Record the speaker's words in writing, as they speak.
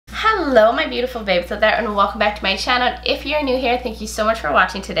Hello my beautiful babes out there, and welcome back to my channel. If you're new here, thank you so much for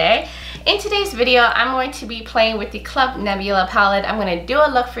watching today. In today's video, I'm going to be playing with the Club Nebula palette. I'm going to do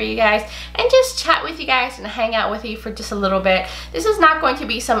a look for you guys and just chat with you guys and hang out with you for just a little bit. This is not going to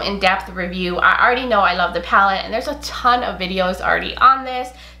be some in-depth review. I already know I love the palette and there's a ton of videos already on this.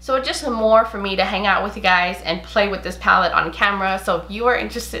 So it's just more for me to hang out with you guys and play with this palette on camera. So if you are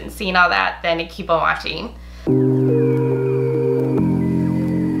interested in seeing all that, then keep on watching.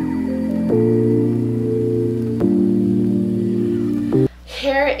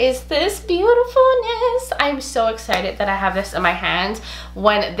 Here is this beautifulness. I'm so excited that I have this in my hands.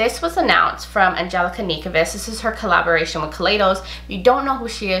 When this was announced from Nyqvist, this is her collaboration with Kaleidos. If you don't know who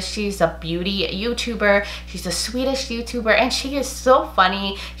she is, she's a beauty YouTuber. She's a Swedish YouTuber and she is so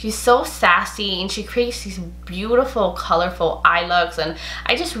funny. She's so sassy and she creates these beautiful, colorful eye looks, and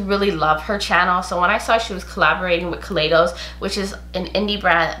I just really love her channel. So when I saw she was collaborating with Kaleidos, which is an indie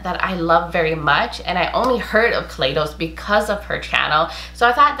brand that I love very much, and I only heard of Kaleidos because of her channel, so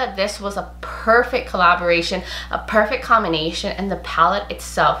I thought that this was a perfect collaboration, a perfect combination, and the palette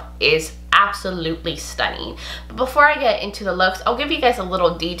itself is absolutely stunning. But before I get into the looks, I'll give you guys a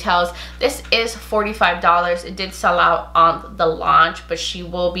little details. This is $45. It did sell out on the launch, but she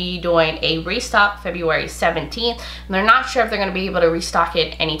will be doing a restock February 17th, and they're not sure if they're going to be able to restock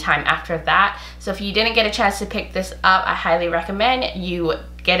it anytime after that. So if you didn't get a chance to pick this up, I highly recommend you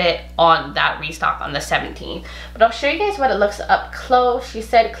get it on that restock on the 17th. But I'll show you guys what it looks up close. She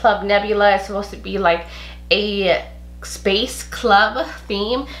said Club Nebula is supposed to be like a space club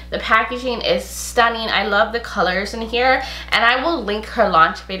theme. The packaging is stunning. I love the colors in here, and I will link her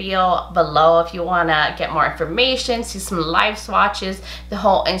launch video below if you want to get more information, see some live swatches, the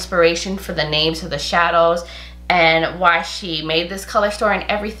whole inspiration for the names of the shadows, and why she made this color store and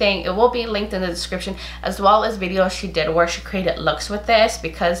everything. It will be linked in the description, as well as videos she did where she created looks with this,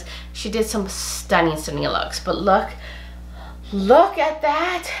 because she did some stunning looks. But look at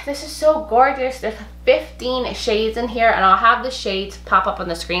that. This is so gorgeous. There's 15 shades in here, and I'll have the shades pop up on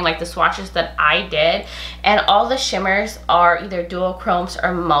the screen like the swatches that I did, and all the shimmers are either dual chromes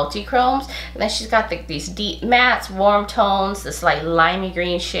or multi-chromes. And then she's got these deep mattes, warm tones, this like limey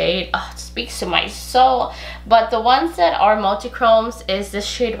green shade. Oh, it speaks to my soul. But the ones that are multi-chromes is this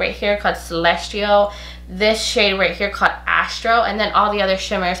shade right here called Celestial, this shade right here called Astro, and then all the other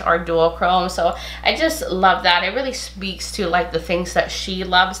shimmers are dual chrome. So I just love that. It really speaks to like the things that she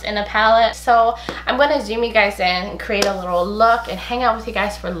loves in a palette. So I'm going to zoom you guys in and create a little look and hang out with you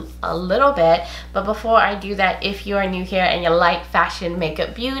guys for a little bit. But before I do that, if you are new here and you like fashion,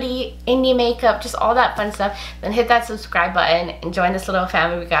 makeup, beauty, indie makeup, just all that fun stuff, then hit that subscribe button and join this little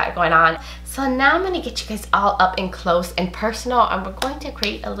family we got going on. So now I'm going to get you guys all up and close and personal, and we're going to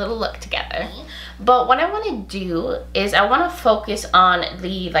create a little look together. But what I want to do is I want to focus on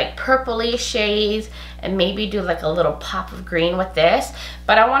the like purpley shades and maybe do like a little pop of green with this.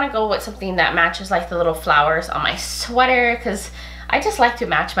 But I want to go with something that matches like the little flowers on my sweater, because I just like to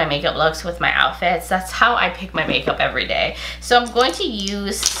match my makeup looks with my outfits. That's how I pick my makeup every day. So I'm going to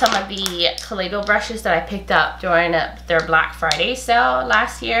use some of the Kaleidos brushes that I picked up during their Black Friday sale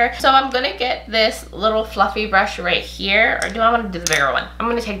last year. So I'm going to get this little fluffy brush right here, or do I want to do the bigger one? I'm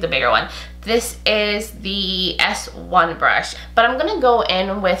going to take the bigger one. This is the S1 brush, but I'm going to go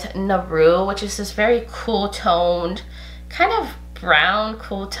in with Naru, which is this very cool toned, kind of brown,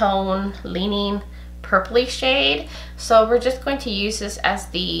 cool tone, leaning purpley shade. So we're just going to use this as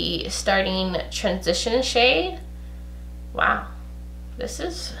the starting transition shade. Wow, this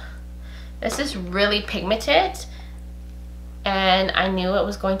is really pigmented, and I knew it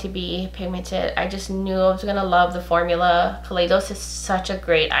was going to be pigmented. I just knew I was gonna love the formula. Kaleidos is such a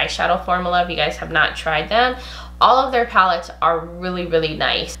great eyeshadow formula. If you guys have not tried them, all of their palettes are really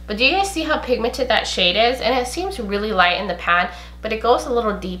nice. But do you guys see how pigmented that shade is? And it seems really light in the pan, but it goes a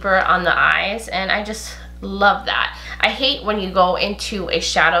little deeper on the eyes, and I just love that. I hate when you go into a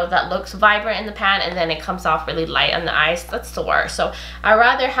shadow that looks vibrant in the pan and then it comes off really light on the eyes. That's the worst. So I'd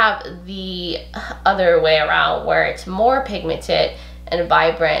rather have the other way around, where it's more pigmented and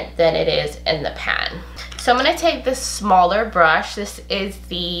vibrant than it is in the pan. So I'm going to take this smaller brush. This is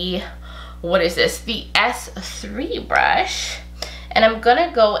the, what is this? The S3 brush. And I'm going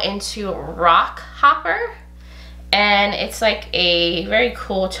to go into Rock Hopper. And it's like a very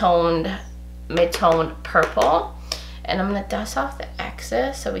cool toned, mid-toned purple. And I'm going to dust off the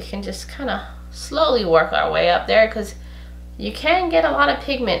excess so we can just kind of slowly work our way up there, because you can get a lot of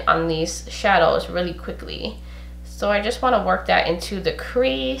pigment on these shadows really quickly. So I just want to work that into the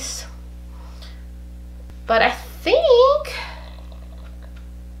crease. But I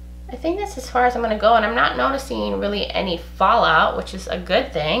think that's as far as I'm going to go, and I'm not noticing really any fallout, which is a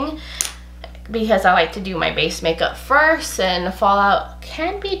good thing. because I like to do my base makeup first, and fallout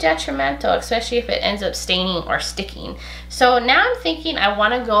can be detrimental, especially if it ends up staining or sticking. So now I'm thinking I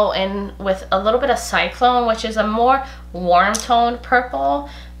want to go in with a little bit of Cyclone, which is a more warm toned purple,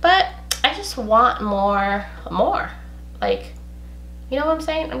 but I just want more, like, you know what I'm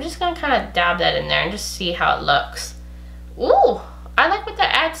saying? I'm just gonna kind of dab that in there and just see how it looks. Ooh, I like what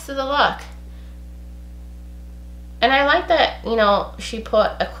that adds to the look. And I like that, you know, she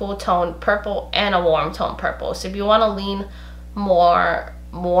put a cool tone purple and a warm tone purple. So if you want to lean more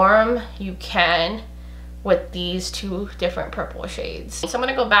warm, you can with these two different purple shades. So I'm going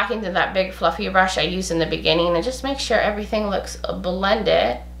to go back into that big fluffy brush I used in the beginning and just make sure everything looks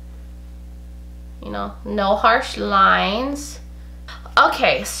blended. You know, no harsh lines.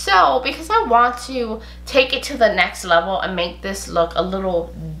 Okay, so because I want to take it to the next level and make this look a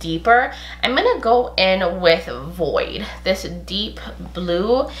little deeper, I'm gonna go in with Void, this deep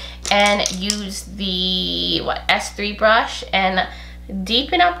blue, and use the S3 brush and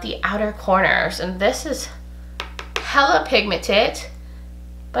deepen up the outer corners. And this is hella pigmented,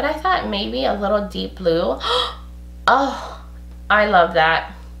 but I thought maybe a little deep blue. Oh, I love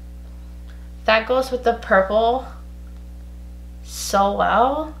that. That goes with the purple so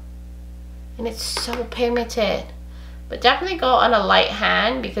well, and it's so pigmented. But definitely go on a light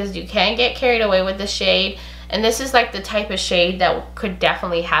hand because you can get carried away with the shade, and this is like the type of shade that could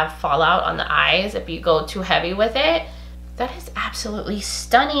definitely have fallout on the eyes if you go too heavy with it. That is absolutely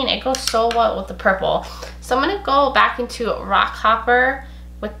stunning. It goes so well with the purple. So I'm gonna go back into Rock Hopper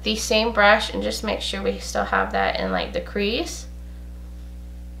with the same brush and just make sure we still have that in like the crease.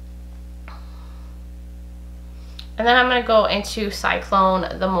 And then I'm going to go into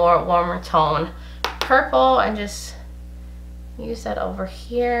Cyclone, the more warmer tone purple, and just use that over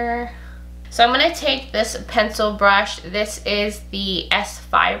here. So I'm going to take this pencil brush. This is the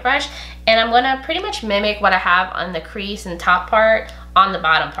S5 brush, and I'm going to pretty much mimic what I have on the crease and top part on the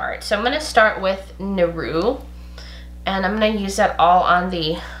bottom part. So I'm going to start with Naru, and I'm going to use that all on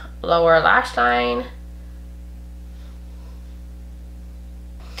the lower lash line.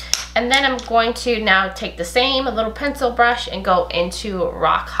 And then I'm going to now take the same little pencil brush and go into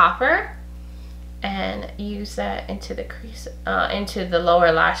Rock Hopper and use that into the crease, into the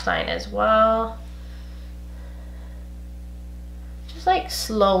lower lash line as well. Just like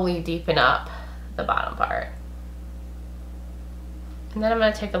slowly deepen up the bottom part. And then I'm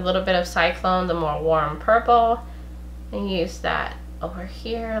going to take a little bit of Cyclone, the more warm purple, and use that over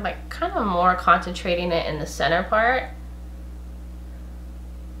here, like kind of more concentrating it in the center part.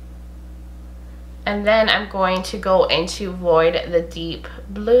 And then I'm going to go into Void, the deep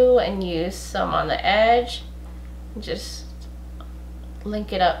blue, and use some on the edge. Just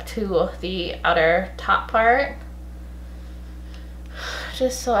link it up to the outer top part,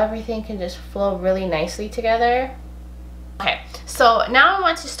 just so everything can just flow really nicely together. Okay, so now I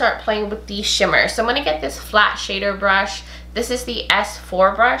want to start playing with the shimmer. So I'm going to get this flat shader brush. This is the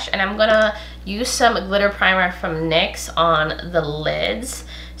S4 brush, and I'm going to use some glitter primer from NYX on the lids,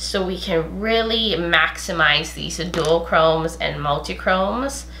 so we can really maximize these dual-chromes and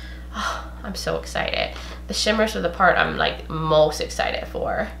multi-chromes. Oh, I'm so excited. The shimmers are the part I'm like most excited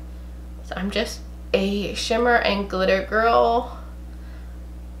for. So I'm just a shimmer and glitter girl.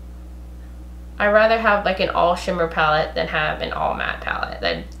 I'd rather have like an all shimmer palette than have an all matte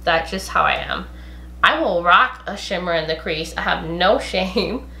palette. That's just how I am. I will rock a shimmer in the crease. I have no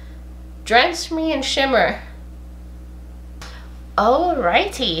shame. Drench me in shimmer.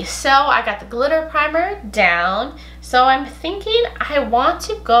 Alrighty, so I got the glitter primer down. So I'm thinking I want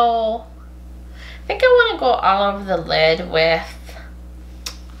to go, I think I want to go all over the lid with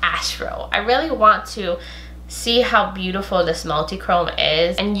Astro. I really want to see how beautiful this multi-chrome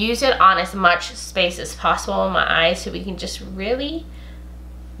is and use it on as much space as possible in my eyes so we can just really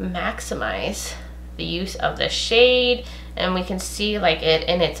maximize the use of the shade, and we can see like it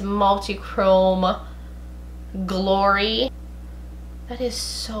in its multi-chrome glory. That is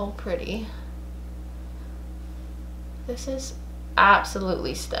so pretty. This is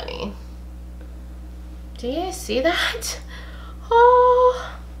absolutely stunning. Do you guys see that?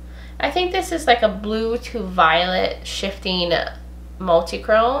 Oh, I think this is like a blue to violet shifting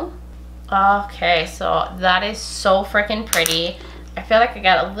multi-chrome. Okay, so that is so freaking pretty. I feel like I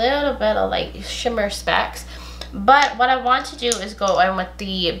got a little bit of like shimmer specks. But what I want to do is go in with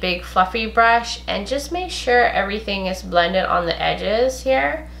the big fluffy brush and just make sure everything is blended on the edges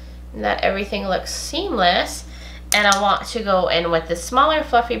here and that everything looks seamless. And I want to go in with the smaller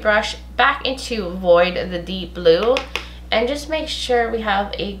fluffy brush back into Void, the deep blue, and just make sure we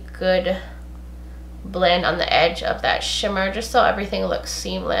have a good blend on the edge of that shimmer just so everything looks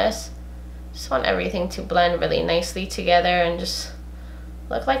seamless. Just want everything to blend really nicely together and just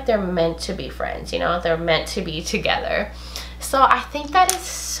look like they're meant to be friends, you know, they're meant to be together. So I think that is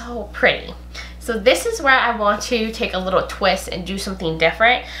so pretty. So this is where I want to take a little twist and do something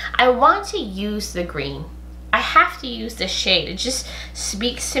different. I want to use the green. I have to use this shade. It just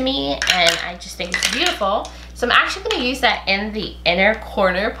speaks to me and I just think it's beautiful. So I'm actually going to use that in the inner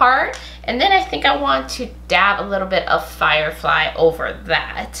corner part. And then I think I want to dab a little bit of Firefly over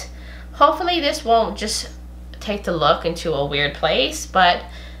that. Hopefully this won't just take the look into a weird place, but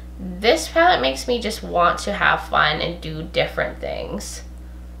this palette makes me just want to have fun and do different things.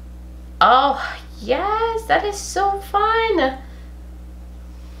 Oh yes, that is so fun.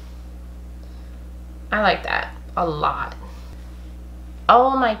 I like that a lot.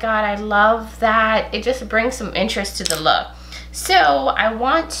 Oh my god, I love that. It just brings some interest to the look. So I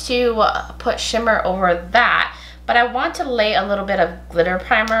want to put shimmer over that, but I want to lay a little bit of glitter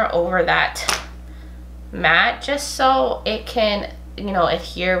primer over that matte just so it can, you know,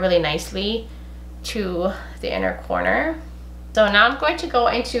 adhere really nicely to the inner corner. So now I'm going to go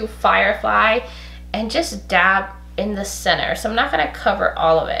into Firefly and just dab in the center. So I'm not going to cover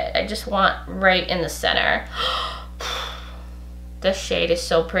all of it. I just want right in the center. This shade is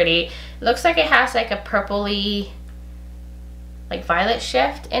so pretty. It looks like it has like a purpley, like violet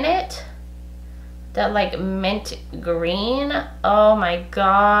shift in it. That like mint green. Oh my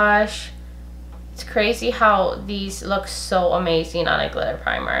gosh. It's crazy how these look so amazing on a glitter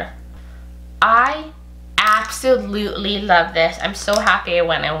primer. I absolutely love this. I'm so happy I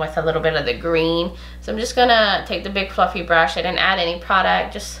went in with a little bit of the green. So I'm just gonna take the big fluffy brush. I didn't add any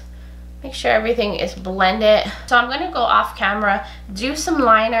product, just make sure everything is blended. So I'm gonna go off camera, do some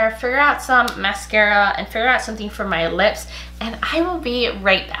liner, figure out some mascara, and figure out something for my lips, and I will be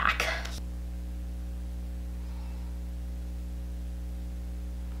right back.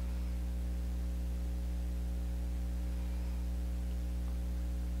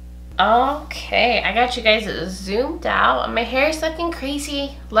 Okay, I got you guys zoomed out. My hair is looking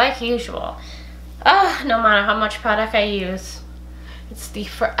crazy like usual. No matter how much product I use, it's the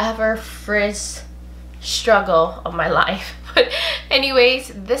forever frizz struggle of my life. But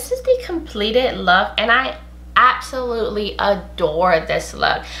anyways, this is the completed look and I absolutely adore this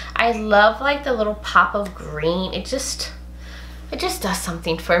look. I love like the little pop of green. It just does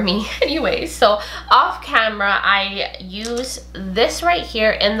something for me. Anyways, so off camera I use this right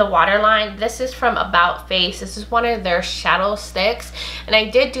here in the waterline. This is from About Face. This is one of their shadow sticks, and I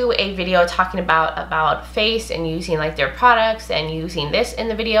did do a video talking about Face and using like their products and using this in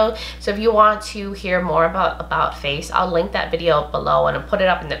the video. So if you want to hear more about Face, I'll link that video below and I'll put it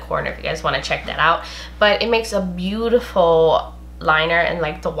up in the corner if you guys want to check that out. But it makes a beautiful liner and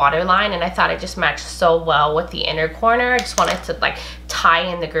like the waterline, and I thought it just matched so well with the inner corner. I just wanted to like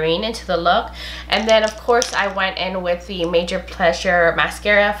tie in the green into the look. And then of course I went in with the Major Pleasure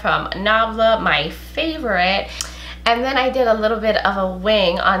mascara from Nebula, my favorite. And then I did a little bit of a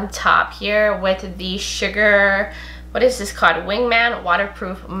wing on top here with the Sugar, what is this called, Wingman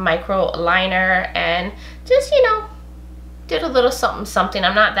Waterproof Micro Liner, and just, you know, did a little something.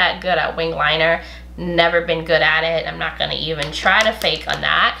 I'm not that good at wing liner. Never been good at it. I'm not gonna even try to fake on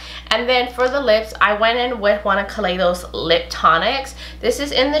that. And then for the lips, I went in with one of Kaleidos lip tonics. This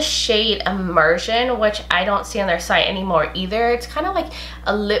is in the shade Immersion, which I don't see on their site anymore either. It's kind of like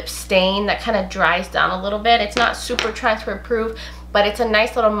a lip stain that kind of dries down a little bit. It's not super transfer proof, but it's a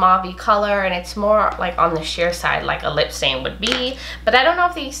nice little mauve color, and it's more like on the sheer side like a lip stain would be. But I don't know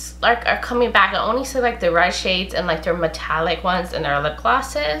if these like are coming back. I only see like the red shades and like their metallic ones in their lip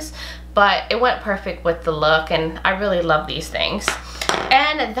glosses. But it went perfect with the look, and I really love these things.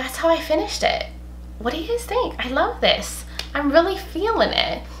 And that's how I finished it. What do you guys think? I love this. I'm really feeling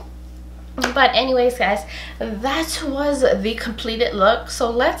it. But anyways guys, that was the completed look. So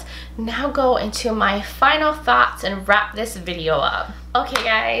let's now go into my final thoughts and wrap this video up. Okay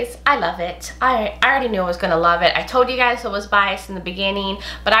guys, I love it. I already knew I was gonna love it. I told you guys I was biased in the beginning,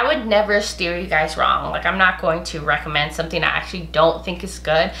 but I would never steer you guys wrong. Like, I'm not going to recommend something I actually don't think is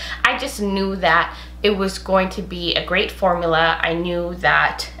good. I just knew that it was going to be a great formula. I knew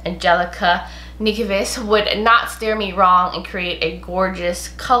that Anglica Nyqvist would not steer me wrong and create a gorgeous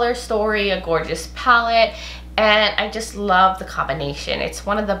color story, a gorgeous palette, and I just love the combination. It's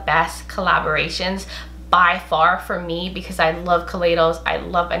one of the best collaborations by far for me because I love Kaleidos, I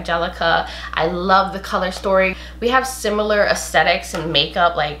love Anglica, I love the color story. We have similar aesthetics and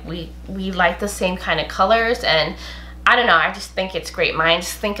makeup, like we like the same kind of colors, and I don't know, I just think it's great.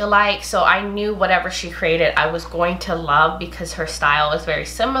 Minds think alike, so I knew whatever she created I was going to love because her style is very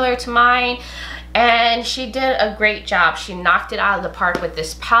similar to mine. And she did a great job. She knocked it out of the park with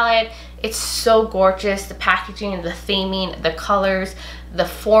this palette. It's so gorgeous. The packaging, the theming, the colors, the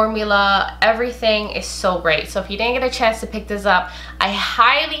formula, everything is so great. So if you didn't get a chance to pick this up, I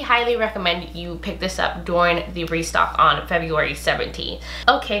highly recommend you pick this up during the restock on February 17th.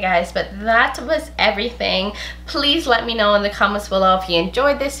 Okay guys, but that was everything. Please let me know in the comments below if you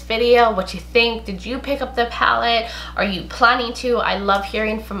enjoyed this video, what you think. Did you pick up the palette? Are you planning to? I love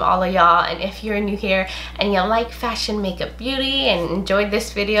hearing from all of y'all. And if you're new here and you like fashion, makeup, beauty, and enjoyed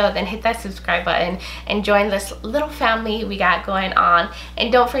this video, then hit that subscribe button and join this little family we got going on.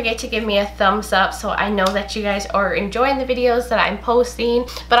 And don't forget to give me a thumbs up so I know that you guys are enjoying the videos that I'm posting.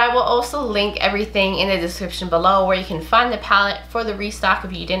 But I will also link everything in the description below where you can find the palette for the restock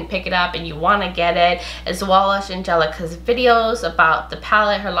if you didn't pick it up and you want to get it, as well as Angelica's videos about the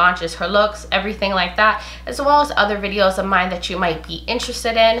palette, her launches, her looks, everything like that, as well as other videos of mine that you might be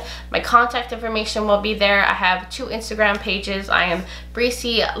interested in. My contact information will be there. I have 2 Instagram pages. I am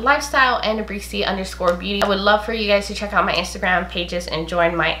Breezy Lifestyle and Breezy_Beauty. I would love for you guys to check out my Instagram pages and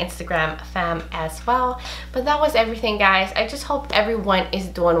join my Instagram fam as well. But that was everything guys. I just hope everyone is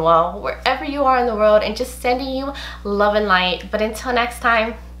doing well wherever you are in the world, and just sending you love and light. But until next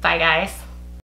time, bye guys.